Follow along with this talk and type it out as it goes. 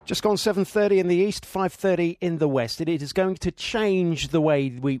Just gone 7:30 in the east, 5:30 in the west. It is going to change the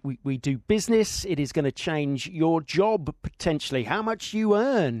way we do business. It is going to change your job, potentially, how much you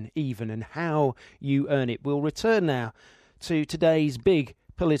earn even, and how you earn it. We'll return now to today's big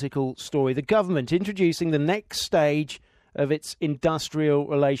political story. The government introducing the next stage of its industrial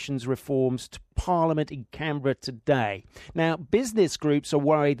relations reforms to Parliament in Canberra today. Now, business groups are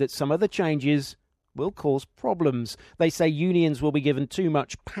worried that some of the changes will cause problems. They say unions will be given too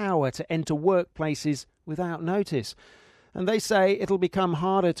much power to enter workplaces without notice. And they say it'll become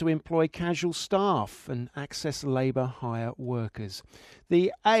harder to employ casual staff and access labour hire workers.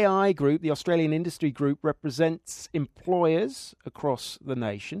 The AI Group, the Australian Industry Group, represents employers across the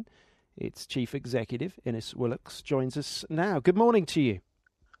nation. Its chief executive, Willox, joins us now. Good morning to you.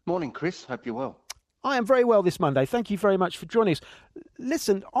 Morning, Chris. Hope you're well. I am very well this Monday. Thank you very much for joining us.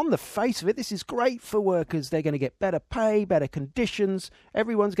 Listen, on the face of it, this is great for workers. They're going to get better pay, better conditions.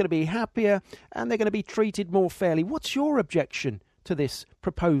 Everyone's going to be happier and they're going to be treated more fairly. What's your objection to this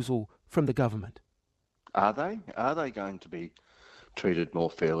proposal from the government? Are they? Are they going to be treated more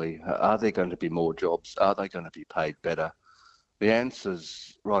fairly? Are there going to be more jobs? Are they going to be paid better? The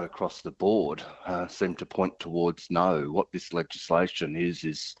answers right across the board seem to point towards no. What this legislation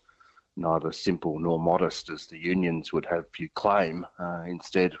is neither simple nor modest as the unions would have you claim.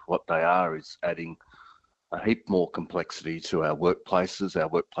 Instead, what they are is adding a heap more complexity to our workplaces, our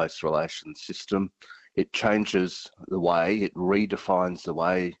workplace relations system. It changes the way, it redefines the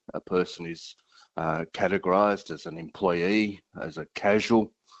way a person is categorised as an employee, as a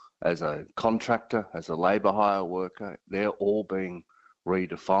casual, as a contractor, as a labour hire worker. They're all being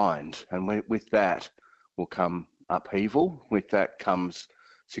redefined. And with that will come upheaval. With that comes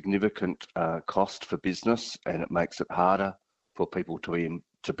significant cost for business, and it makes it harder for people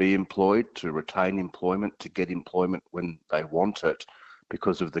to be employed, to retain employment, to get employment when they want it,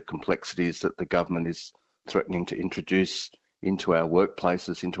 because of the complexities that the government is threatening to introduce into our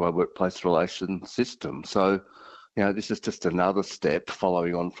workplaces, into our workplace relations system. So, this is just another step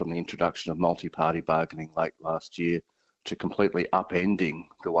following on from the introduction of multi-party bargaining late last year to completely upending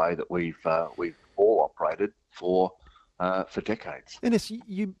the way that we've all operated for decades. Innes,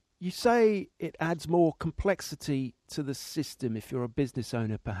 you say it adds more complexity to the system if you're a business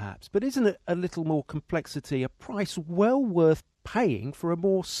owner, perhaps, but isn't it a little more complexity, a price well worth paying for a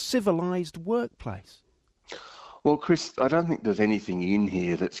more civilised workplace? Well, Chris, I don't think there's anything in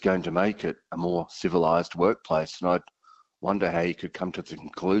here that's going to make it a more civilised workplace, and I'd wonder how you could come to the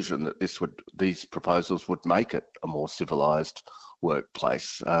conclusion that these proposals would make it a more civilised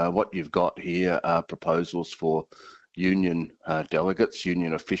workplace. What you've got here are proposals for union delegates,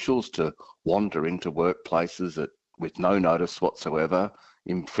 union officials to wander into workplaces with no notice whatsoever,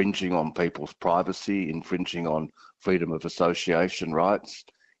 infringing on people's privacy, infringing on freedom of association rights,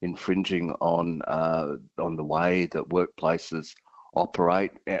 infringing on the way that workplaces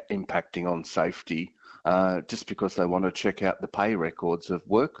operate, impacting on safety, just because they want to check out the pay records of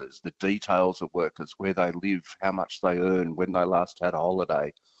workers, the details of workers, where they live, how much they earn, when they last had a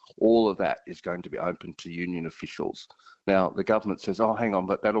holiday. All of that is going to be open to union officials. Now, the government says, oh, hang on,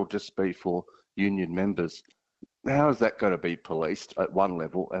 but that'll just be for union members. How is that going to be policed at one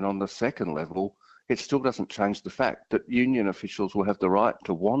level? And on the second level, it still doesn't change the fact that union officials will have the right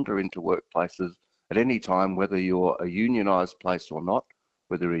to wander into workplaces at any time, whether you're a unionised place or not,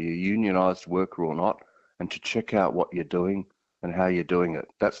 whether you're a unionised worker or not, and to check out what you're doing and how you're doing it.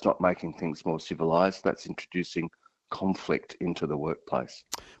 That's not making things more civilised. That's introducing conflict into the workplace.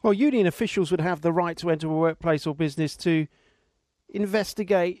 Well, union officials would have the right to enter a workplace or business to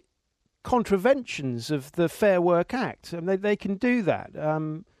investigate contraventions of the Fair Work Act. And they can do that.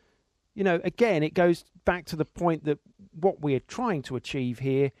 Again, it goes back to the point that what we're trying to achieve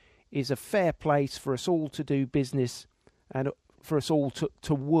here is a fair place for us all to do business and for us all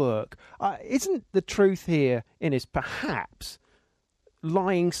to work. Isn't the truth here, Innes, perhaps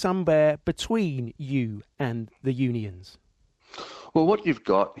lying somewhere between you and the unions? Well, what you've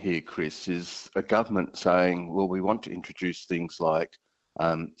got here, Chris, is a government saying, well, we want to introduce things like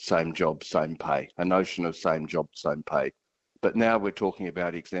same job, same pay, a notion of same job, same pay. But now we're talking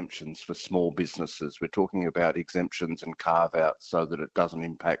about exemptions for small businesses. We're talking about exemptions and carve-outs so that it doesn't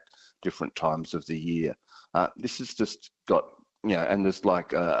impact different times of the year. This has just got, and there's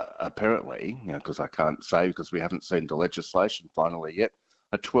apparently, because I can't say because we haven't seen the legislation finally yet,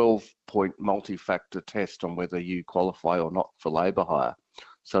 a 12-point multi-factor test on whether you qualify or not for labour hire.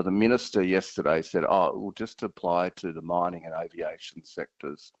 So the minister yesterday said, it will just apply to the mining and aviation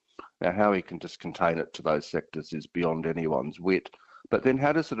sectors. Now, how he can just contain it to those sectors is beyond anyone's wit. But then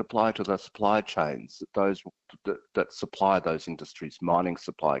how does it apply to the supply chains, those that supply those industries, mining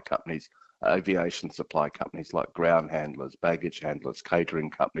supply companies, aviation supply companies like ground handlers, baggage handlers,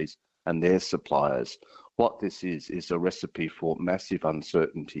 catering companies, and their suppliers? What this is a recipe for massive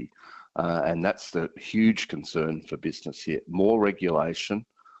uncertainty. And that's the huge concern for business here. More regulation,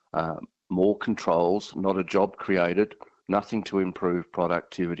 more controls, not a job created, nothing to improve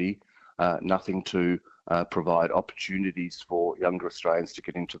productivity, nothing to provide opportunities for younger Australians to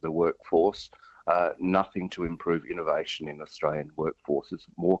get into the workforce, nothing to improve innovation in Australian workforces,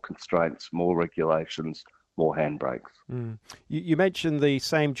 more constraints, more regulations, more handbrakes. Mm. You mentioned the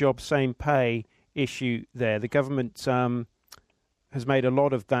same job, same pay issue there. The government has made a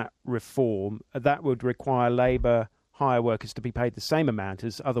lot of that reform. That would require Labor hire workers to be paid the same amount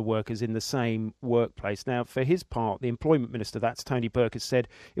as other workers in the same workplace. Now, for his part, the Employment Minister, that's Tony Burke, has said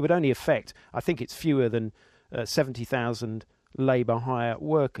it would only affect, I think it's fewer than 70,000 Labor hire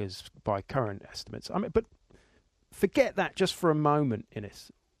workers by current estimates. I mean, but forget that just for a moment,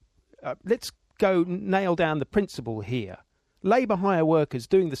 Innes. Let's go nail down the principle here. Labor hire workers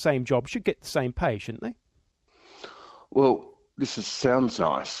doing the same job should get the same pay, shouldn't they? Well, sounds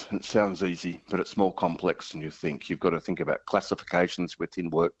nice, it sounds easy, but it's more complex than you think. You've got to think about classifications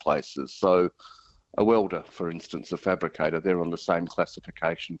within workplaces. So a welder, for instance, a fabricator, they're on the same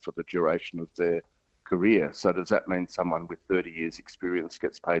classification for the duration of their career. So does that mean someone with 30 years experience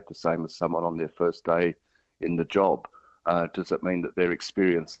gets paid the same as someone on their first day in the job? Does it mean that their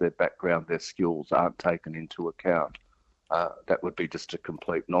experience, their background, their skills aren't taken into account? That would be just a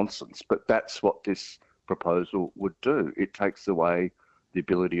complete nonsense. But that's what this proposal would do. It takes away the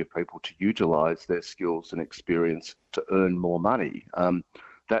ability of people to utilise their skills and experience to earn more money.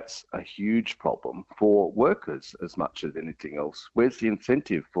 That's a huge problem for workers as much as anything else. Where's the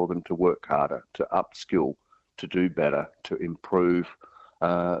incentive for them to work harder, to upskill, to do better, to improve,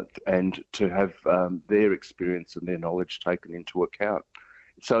 and to have their experience and their knowledge taken into account?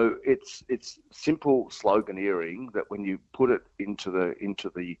 So it's simple sloganeering that when you put it into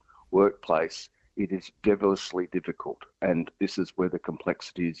the workplace, it is devilishly difficult, and this is where the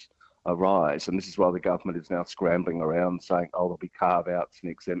complexities arise. And this is why the government is now scrambling around saying, oh, there'll be carve-outs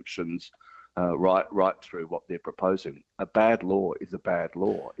and exemptions right through what they're proposing. A bad law is a bad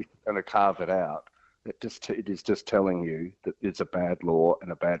law. If you're going to carve it out, it is just telling you that there's a bad law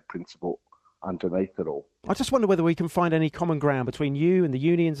and a bad principle underneath it all. I just wonder whether we can find any common ground between you and the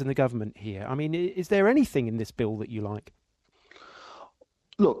unions and the government here. I mean, is there anything in this bill that you like?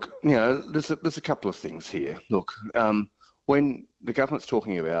 Look, there's a couple of things here. Look, when the government's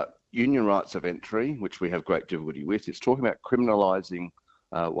talking about union rights of entry, which we have great difficulty with, it's talking about criminalising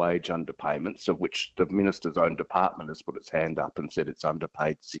wage underpayments, of which the minister's own department has put its hand up and said it's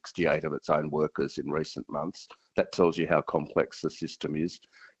underpaid 68 of its own workers in recent months. That tells you how complex the system is.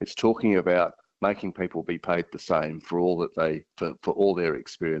 It's talking about making people be paid the same for all their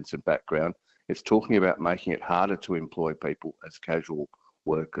experience and background. It's talking about making it harder to employ people as casual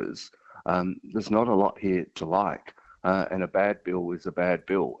workers. There's not a lot here to like, and a bad bill is a bad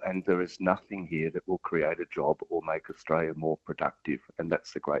bill, and there is nothing here that will create a job or make Australia more productive, and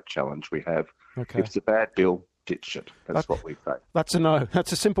that's the great challenge we have. Okay. If it's a bad bill, ditch it. That's what we say. That's a no.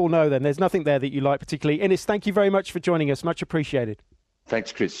 That's a simple no then. There's nothing there that you like particularly. Innes, thank you very much for joining us. Much appreciated.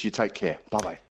 Thanks, Chris. You take care. Bye-bye.